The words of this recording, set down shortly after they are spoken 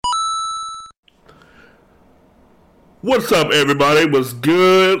What's up, everybody? What's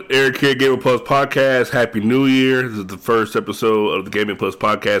good? Eric here, Gaming Plus Podcast. Happy New Year. This is the first episode of the Gaming Plus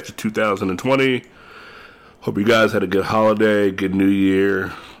Podcast for 2020. Hope you guys had a good holiday, good New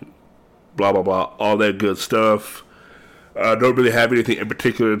Year, blah, blah, blah, all that good stuff. Don't really have anything in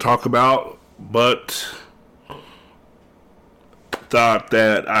particular to talk about, but thought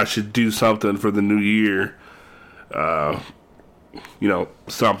that I should do something for the new year.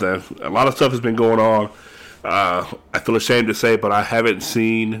 Something. A lot of stuff has been going on. I feel ashamed to say, but I haven't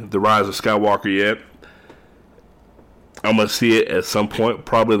seen The Rise of Skywalker yet. I'm going to see it at some point,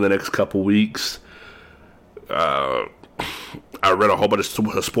 probably in the next couple weeks. I read a whole bunch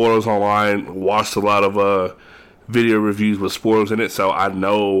of spoilers online, watched a lot of video reviews with spoilers in it, so I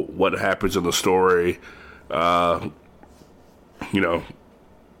know what happens in the story. Blah,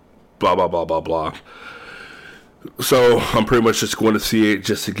 blah, blah, blah, blah. So I'm pretty much just going to see it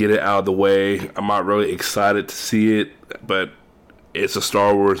just to get it out of the way. I'm not really excited to see it, but it's a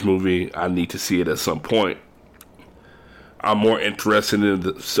Star Wars movie. I need to see it at some point. I'm more interested in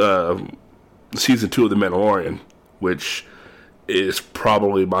the season 2 of The Mandalorian, which is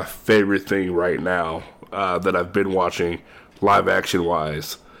probably my favorite thing right now that I've been watching live action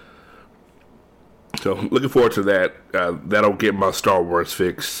wise. So looking forward to that. That'll get my Star Wars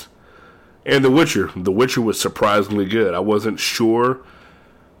fix. And The Witcher. The Witcher was surprisingly good. I wasn't sure,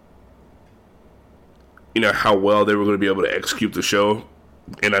 how well they were going to be able to execute the show.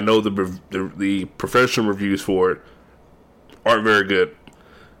 And I know the professional reviews for it aren't very good.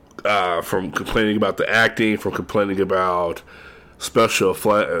 From complaining about the acting, from complaining about special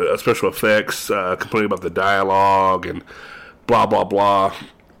effects, complaining about the dialogue, and blah, blah, blah.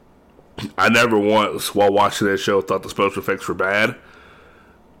 I never once, while watching that show, thought the special effects were bad.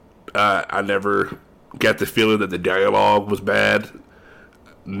 I never got the feeling that the dialogue was bad.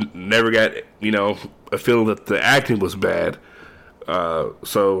 Never got, a feeling that the acting was bad.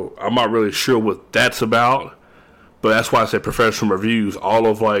 So I'm not really sure what that's about. But that's why I said professional reviews. All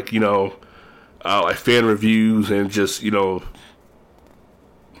of like fan reviews and just,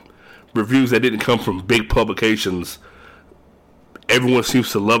 reviews that didn't come from big publications. Everyone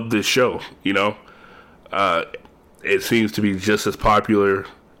seems to love this show, It seems to be just as popular,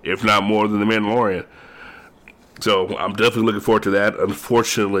 if not more, than The Mandalorian. So I'm definitely looking forward to that.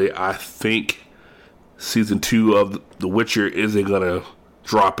 Unfortunately, I think season 2 of The Witcher isn't going to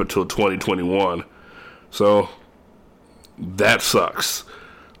drop until 2021. So that sucks.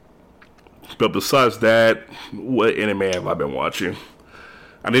 But besides that, what anime have I been watching?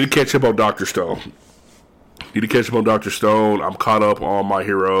 I need to catch up on Dr. Stone. I'm caught up on My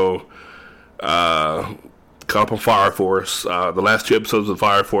Hero. Caught up on Fire Force. The last 2 episodes of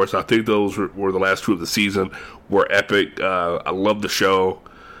Fire Force, I think those were the last 2 of the season, were epic. I love the show.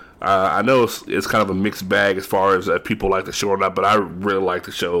 I know it's kind of a mixed bag as far as people like the show or not, but I really like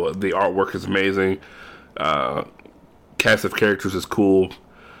the show. The artwork is amazing. Cast of characters is cool.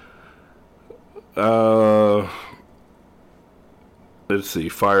 Let's see.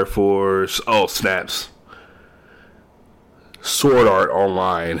 Fire Force. Oh, snaps. Sword Art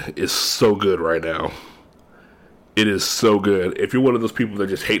Online is so good right now. It is so good. If you're one of those people that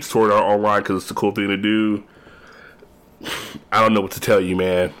just hate Sword Art Online because it's a cool thing to do, I don't know what to tell you,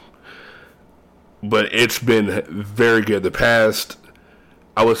 man. But it's been very good. The past,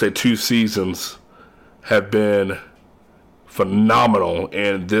 I would say 2 seasons have been phenomenal.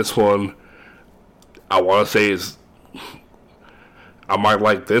 And this one, I want to say I might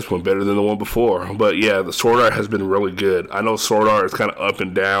like this one better than the one before. But yeah, the Sword Art has been really good. I know Sword Art is kind of up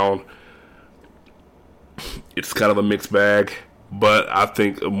and down. It's kind of a mixed bag, but I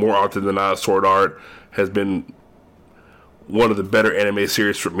think more often than not, Sword Art has been one of the better anime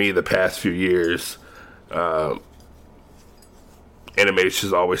series for me the past few years. Animation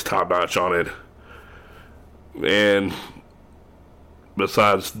is always top notch on it, and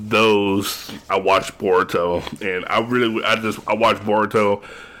besides those, I watched Boruto, and I watched Boruto.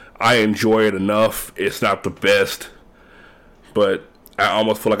 I enjoy it enough. It's not the best, but I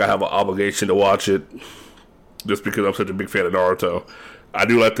almost feel like I have an obligation to watch it. Just because I'm such a big fan of Naruto. I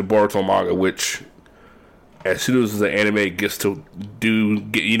do like the Boruto manga, which as soon as the anime gets to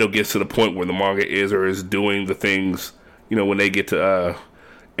the point where the manga is doing the things, when they get to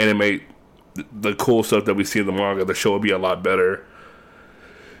animate the cool stuff that we see in the manga, the show will be a lot better.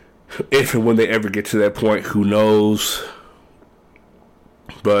 If and when they ever get to that point, who knows?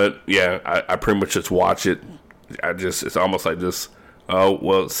 But yeah, I pretty much just watch it. It's almost like just, oh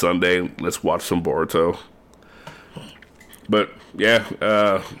well, it's Sunday, let's watch some Boruto. But yeah,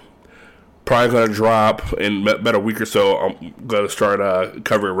 probably going to drop in about a week or so. I'm going to start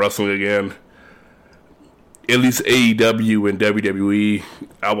covering wrestling again. at least AEW and WWE.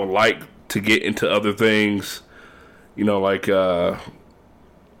 I would like to get into other things, like Ring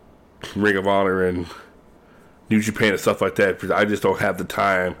of Honor and New Japan and stuff like that, because I just don't have the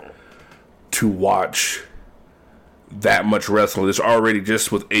time to watch that much wrestling. There's already,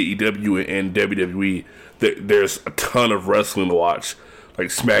 just with AEW and WWE, there's a ton of wrestling to watch, like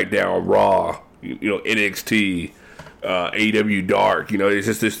SmackDown, Raw, NXT, AEW Dark.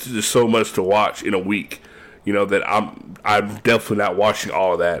 It's just there's so much to watch in a week. That I'm definitely not watching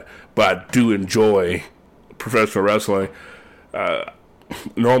all of that, but I do enjoy professional wrestling.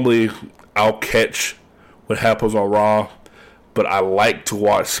 Normally, I'll catch what happens on Raw, but I like to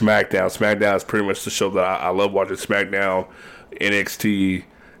watch SmackDown. SmackDown is pretty much the show that I love watching. SmackDown, NXT,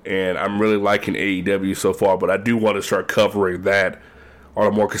 and I'm really liking AEW so far, but I do want to start covering that on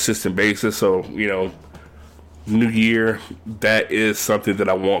a more consistent basis. So, New Year, that is something that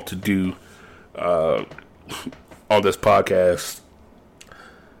I want to do on this podcast.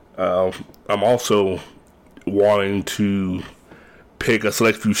 I'm also wanting to pick a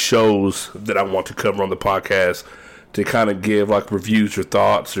select few shows that I want to cover on the podcast to kind of give like reviews or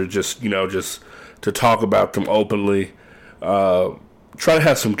thoughts, or just to talk about them openly. Try to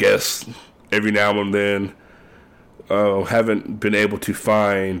have some guests every now and then. Haven't been able to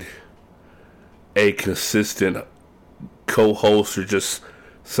find a consistent co-host or just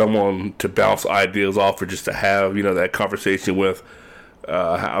someone to bounce ideas off, or just to have that conversation with.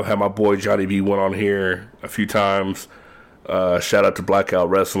 I've had my boy Johnny B went on here a few times. Shout out to Blackout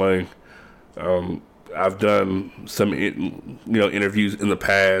Wrestling. I've done some interviews in the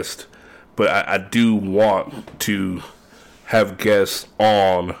past, but I do want to have guests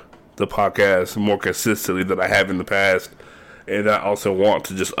on the podcast more consistently than I have in the past, and I also want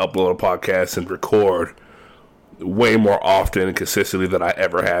to just upload a podcast and record way more often and consistently than I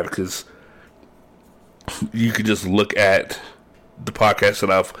ever have, because you could just look at the podcast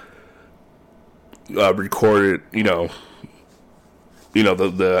that I've recorded.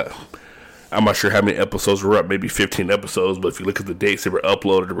 I'm not sure how many episodes were up, maybe 15 episodes, but if you look at the dates that were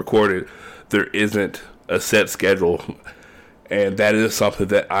uploaded and recorded, there isn't a set schedule. And that is something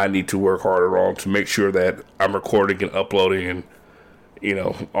that I need to work harder on, to make sure that I'm recording and uploading and,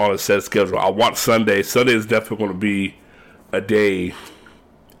 on a set schedule. I want Sunday. Sunday is definitely going to be a day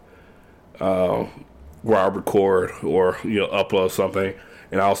where I record or, upload something.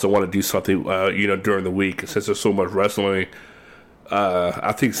 And I also want to do something, during the week. Since there's so much wrestling,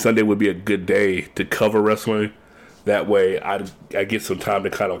 I think Sunday would be a good day to cover wrestling. That way I get some time to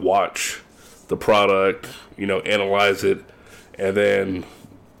kind of watch the product, analyze it, and then,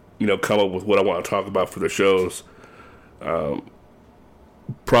 come up with what I want to talk about for the shows.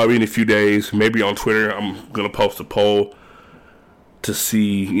 Probably in a few days, maybe on Twitter, I'm going to post a poll to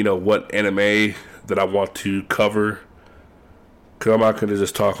see, what anime that I want to cover. Because I'm not going to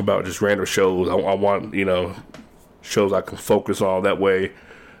just talk about just random shows. I want, shows I can focus on. That way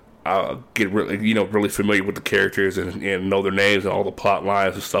I'll get really familiar with the characters and know their names and all the plot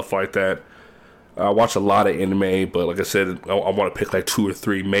lines and stuff like that. I watch a lot of anime, but like I said, I want to pick like 2 or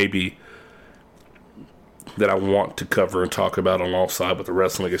 3 maybe that I want to cover and talk about alongside with the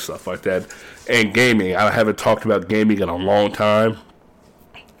wrestling and stuff like that. And gaming. I haven't talked about gaming in a long time.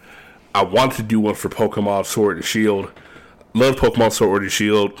 I want to do one for Pokemon Sword and Shield. Love Pokemon Sword and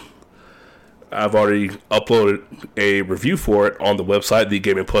Shield. I've already uploaded a review for it on the website,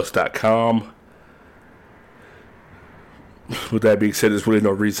 thegamingplus.com. With that being said, there's really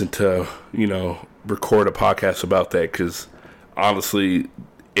no reason to, record a podcast about that, because honestly,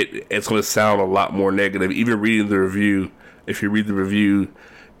 it's going to sound a lot more negative. Even reading the review, if you read the review,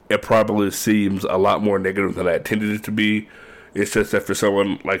 it probably seems a lot more negative than I intended it to be. It's just that for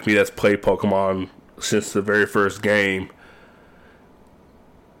someone like me that's played Pokemon since the very first game,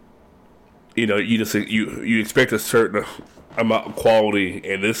 you expect a certain amount of quality,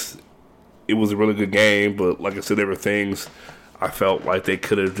 and it was a really good game, but like I said, there were things I felt like they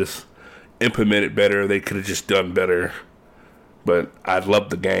could have just implemented better. They could have just done better. But I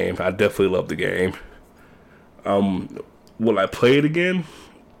loved the game. I definitely loved the game. Will I play it again?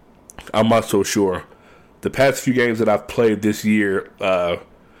 I'm not so sure. The past few games that I've played this year,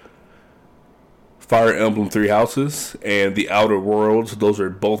 Fire Emblem Three Houses and The Outer Worlds, those are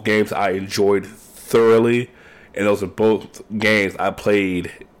both games I enjoyed thoroughly, and those are both games I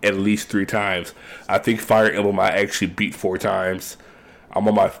played at least 3 times. I think Fire Emblem I actually beat 4 times. I'm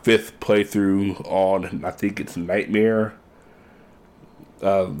on my 5th playthrough on, I think it's Nightmare,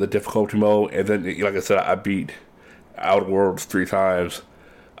 the difficulty mode, and then, like I said, I beat Outer Worlds 3 times.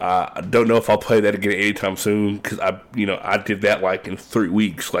 I don't know if I'll play that again anytime soon, because I did that like in 3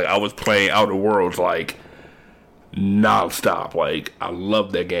 weeks. Like, I was playing Outer Worlds like nonstop. Like, I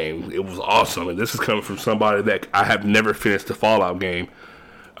love that game. It was awesome. And this is coming from somebody that I have never finished a Fallout game.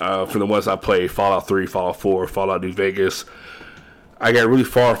 From the ones I played, Fallout 3, Fallout 4, Fallout New Vegas. I got really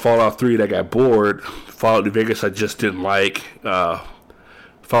far in Fallout 3 and I got bored. Fallout New Vegas I just didn't like.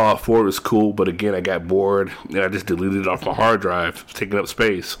 Fallout 4 was cool, but again, I got bored, and I just deleted it off my hard drive. It's taking up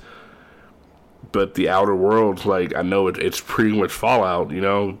space. But the Outer Worlds, like, I know it's pretty much Fallout,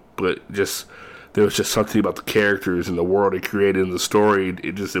 but just there was just something about the characters and the world it created and the story.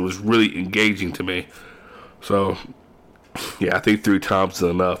 It was really engaging to me. So, yeah, I think 3 times is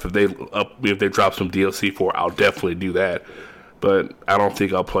enough. If they drop some DLC for it, I'll definitely do that. But I don't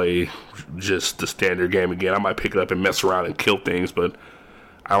think I'll play just the standard game again. I might pick it up and mess around and kill things, but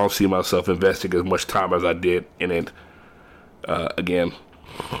I don't see myself investing as much time as I did in it again.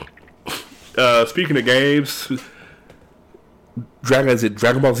 Speaking of games, Dragon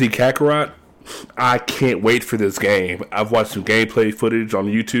Ball Z Kakarot? I can't wait for this game. I've watched some gameplay footage on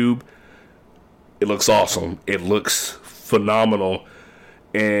YouTube. It looks awesome. It looks phenomenal.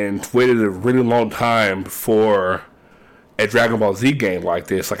 And waited a really long time for a Dragon Ball Z game like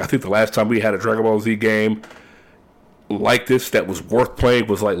this. Like, I think the last time we had a Dragon Ball Z game like this that was worth playing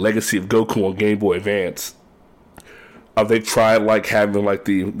was like Legacy of Goku on Game Boy Advance. They tried like having like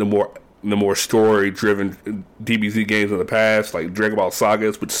the more story driven DBZ games in the past, like Dragon Ball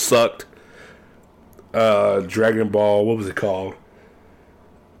Sagas, which sucked. Dragon Ball, what was it called?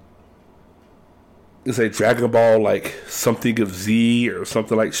 It's a Dragon Ball like something of Z or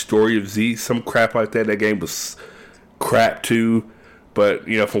something like Story of Z, some crap like that. That game was crap too. But,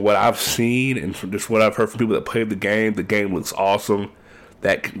 from what I've seen and from just what I've heard from people that played the game looks awesome.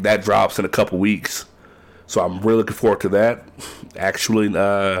 That drops in a couple weeks. So I'm really looking forward to that. Actually,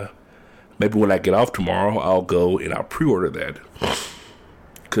 maybe when I get off tomorrow, I'll go and I'll pre-order that.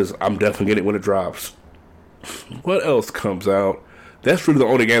 Because I'm definitely getting it when it drops. What else comes out? That's really the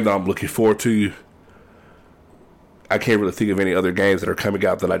only game that I'm looking forward to. I can't really think of any other games that are coming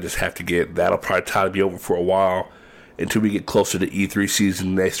out that I just have to get. That'll probably try to be over for a while. Until we get closer to E3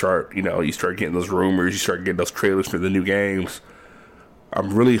 season, they start, you start getting those rumors, you start getting those trailers for the new games.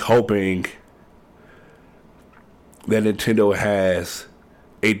 I'm really hoping that Nintendo has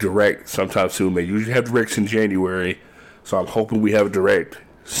a Direct sometime soon. They usually have Directs in January, so I'm hoping we have a Direct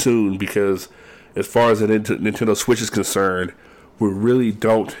soon, because as far as the Nintendo Switch is concerned, we really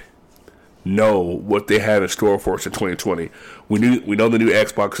don't know what they have in store for us in 2020. We know the new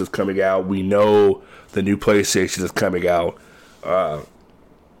Xbox is coming out. We know the new PlayStation is coming out. And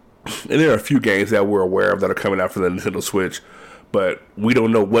there are a few games that we're aware of that are coming out for the Nintendo Switch, but we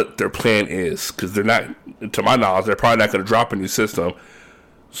don't know what their plan is, because they're not, to my knowledge, they're probably not going to drop a new system.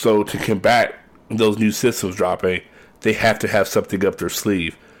 So to combat those new systems dropping, they have to have something up their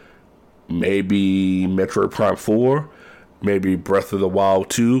sleeve. Maybe Metroid Prime 4, maybe Breath of the Wild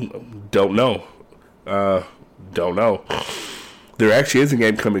 2, don't know. Don't know. There actually is a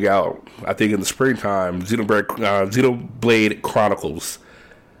game coming out, I think in the springtime. Xenoblade Chronicles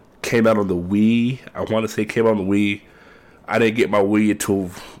came out on the Wii. I want to say it came out on the Wii. I didn't get my Wii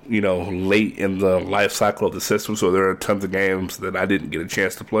until, late in the life cycle of the system, so there are tons of games that I didn't get a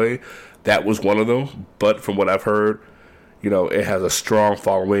chance to play. That was one of them, but from what I've heard, it has a strong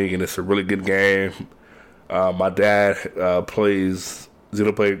following, and it's a really good game. My dad plays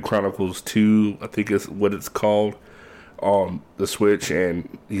Xenoblade Chronicles 2, I think is what it's called, on the Switch,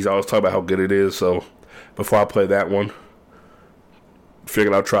 and he's always talking about how good it is. So before I play that one,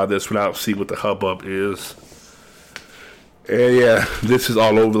 figured I'll try this one out, see what the hubbub is. And yeah, this is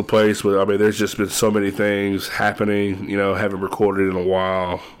all over the place, but I mean, there's just been so many things happening, haven't recorded in a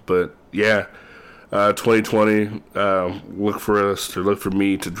while. But yeah, 2020, look for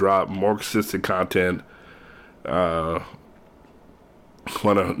me to drop more consistent content. Want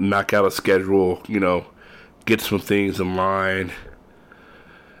to knock out a schedule, get some things in line,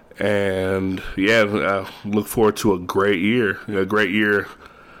 and yeah, look forward to a great year.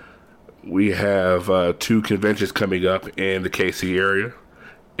 We have 2 conventions coming up in the KC area.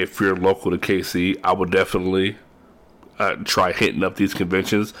 If you're local to KC, I would definitely try hitting up these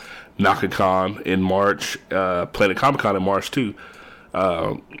conventions. NakaCon in March, Planet Comic Con in March too.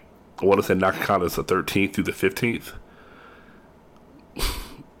 I want to say NakaCon is the 13th through the 15th.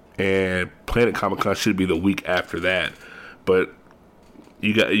 And Planet Comic Con should be the week after that, but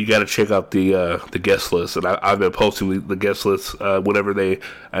you got to check out the guest list. And I've been posting the guest list whenever they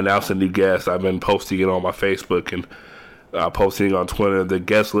announce a new guest. I've been posting it on my Facebook and posting on Twitter. The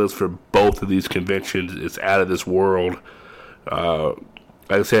guest list for both of these conventions is out of this world. Like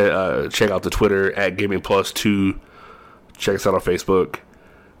I said, check out the Twitter at Gaming Plus 2. Check us out on Facebook.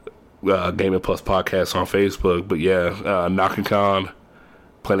 Gaming Plus Podcast on Facebook. But yeah, NakaCon,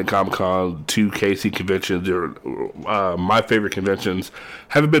 Planet Comic Con, 2 KC conventions. They're my favorite conventions.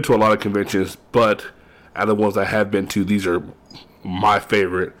 Haven't been to a lot of conventions, but out of the ones I have been to, these are my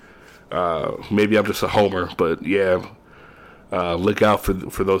favorite. Maybe I'm just a homer, but yeah, look out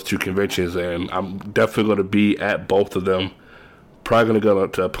for those 2 conventions, and I'm definitely going to be at both of them. Probably going to go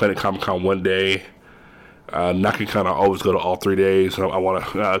to Planet Comic Con one day. NakaCon, I always go to all 3 days. I want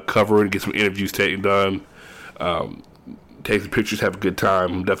to cover it and get some interviews taken done. Take some pictures, have a good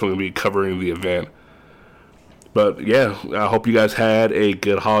time. I'm definitely going to be covering the event. But yeah, I hope you guys had a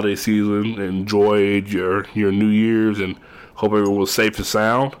good holiday season, enjoyed your New Year's, and hope everyone was safe and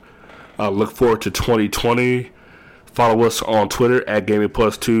sound. Look forward to 2020. Follow us on Twitter at Gaming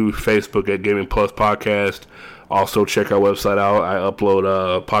Plus 2, Facebook at Gaming Plus Podcast. Also, check our website out. I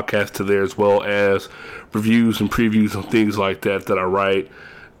upload podcasts to there, as well as reviews and previews and things like that I write.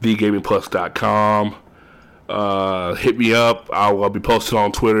 TheGamingPlus.com. Hit me up. I'll be posting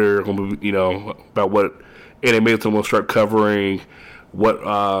on Twitter, about what animes I'm going to start covering, what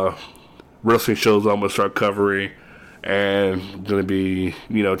wrestling shows I'm going to start covering, and I'm going to be,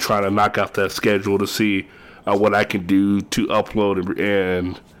 trying to knock out that schedule to see what I can do to upload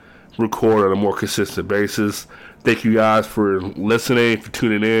and record on a more consistent basis. Thank you guys for listening, for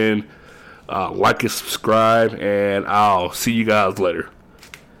tuning in. Like and subscribe, and I'll see you guys later.